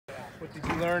What did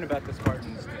you learn about the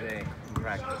Spartans today in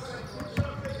practice?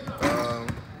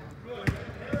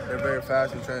 They're very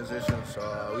fast in transition,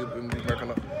 so we've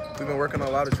been working on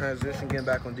a lot of transition, getting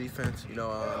back on defense.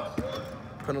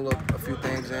 Putting a few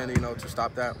things in, to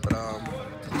stop that. But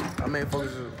our main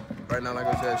focus is, right now, like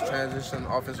I said, is transition,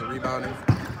 offensive rebounding,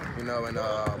 and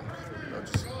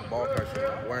just ball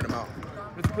pressure, wearing them out.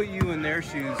 Let's put you in their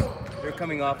shoes. They're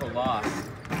coming off a loss.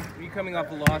 Are you coming off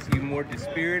a loss? Are you more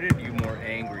dispirited? Are you more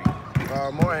angry?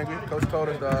 More angry. Coach told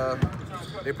us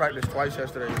they practiced twice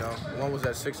yesterday. One was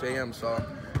at 6 a.m. So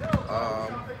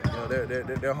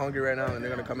they're hungry right now, and they're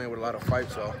gonna come in with a lot of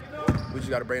fight. So we just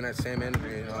got to bring that same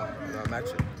energy, and match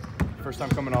it. First time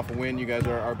coming off a win, you guys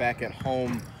are back at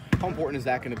home. How important is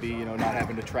that going to be? Not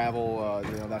having to travel.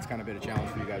 That's kind of been a challenge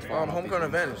for you guys. Home court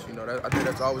advantage. I think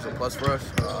that's always a plus for us.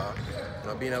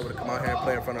 Being able to come out here and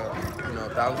play in front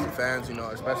of thousands of fans.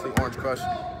 Especially Orange Crush.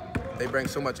 They bring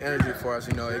so much energy for us.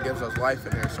 It gives us life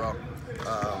in here. So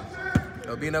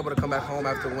being able to come back home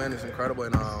after a win is incredible,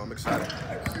 and I'm excited.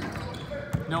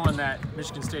 Knowing that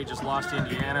Michigan State just lost to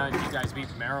Indiana and you guys beat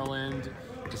Maryland,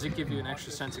 does it give you an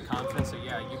extra sense of confidence that,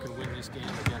 yeah, you can win this game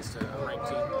against a ranked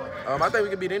team? I think we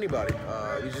can beat anybody.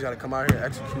 We just got to come out here,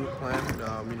 execute, plan,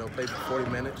 play for 40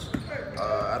 minutes.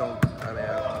 I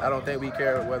don't think we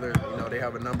care whether they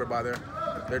have a number by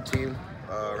their team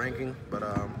ranking, but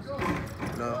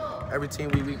every team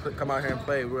we come out here and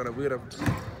play, we're gonna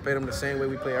play them the same way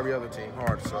we play every other team,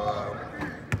 hard. So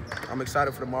I'm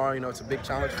excited for tomorrow. It's a big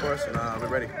challenge for us, and we're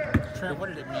ready. Trent, what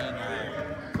did it mean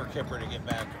for Kipper to get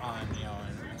back on,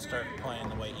 and start playing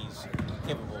the way he's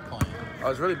capable of playing?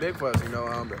 It's really big for us.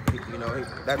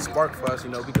 That spark for us.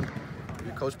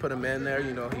 The coach put him in there.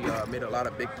 He made a lot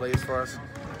of big plays for us,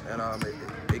 and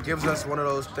it gives us one of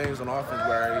those things on offense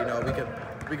where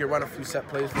we could run a few set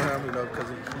plays for him. Because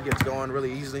he gets going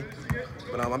really easily.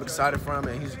 But I'm excited for him,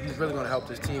 and he's really going to help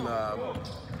this team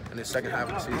in the second half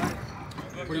of the season.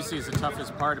 What do you see as the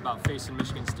toughest part about facing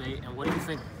Michigan State, and what do you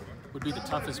think would be the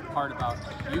toughest part about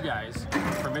you guys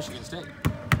for Michigan State?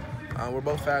 We're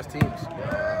both fast teams.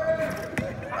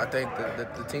 I think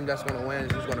the team that's going to win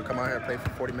is just going to come out here and play for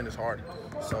 40 minutes hard.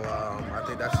 So I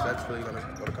think that's really going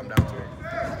to come down to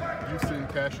it. You've seen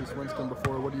Cassius Winston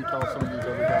before. What do you tell some of these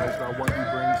other guys about what he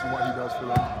brings and what he does for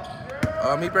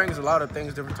them? He brings a lot of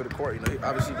things different to the court.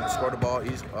 Obviously he can score the ball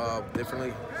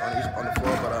differently on the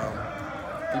floor, but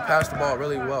he passed the ball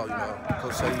really well.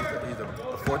 Coach said he's the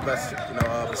fourth best,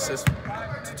 assist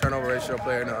to turnover ratio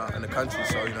player in the country.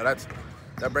 So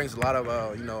that brings a lot of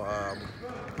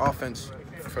offense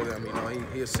for them.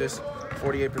 He assists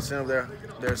 48% of their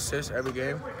assists every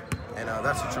game, and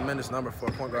that's a tremendous number for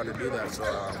a point guard to do that. So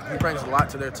he brings a lot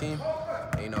to their team.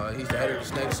 He's the head of the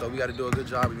snake, so we got to do a good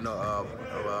job, of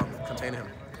containing him.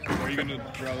 Are you going to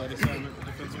draw that assignment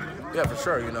defensively? Yeah, for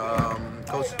sure.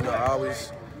 Coach, I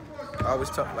always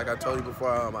like I told you before,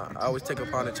 I always take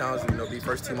upon the challenge to be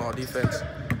first team all defense,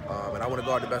 and I want to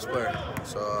guard the best player.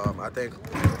 So I think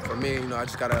for me, I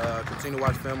just gotta continue to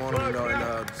watch film on them,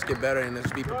 and just get better and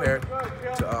just be prepared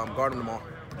to guard them tomorrow.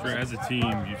 As a team,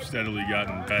 you've steadily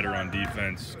gotten better on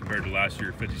defense compared to last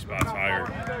year, 50 spots higher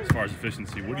as far as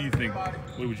efficiency. What do you think?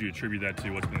 What would you attribute that to?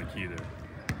 What's been the key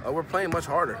there? We're playing much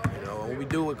harder. When we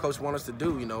do what Coach wants us to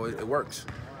do, it works.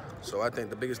 So I think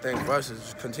the biggest thing for us is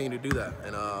just continue to do that,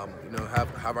 and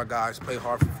have our guys play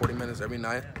hard for 40 minutes every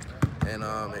night, and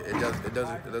it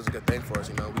does a good thing for us.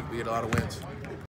 We get a lot of wins.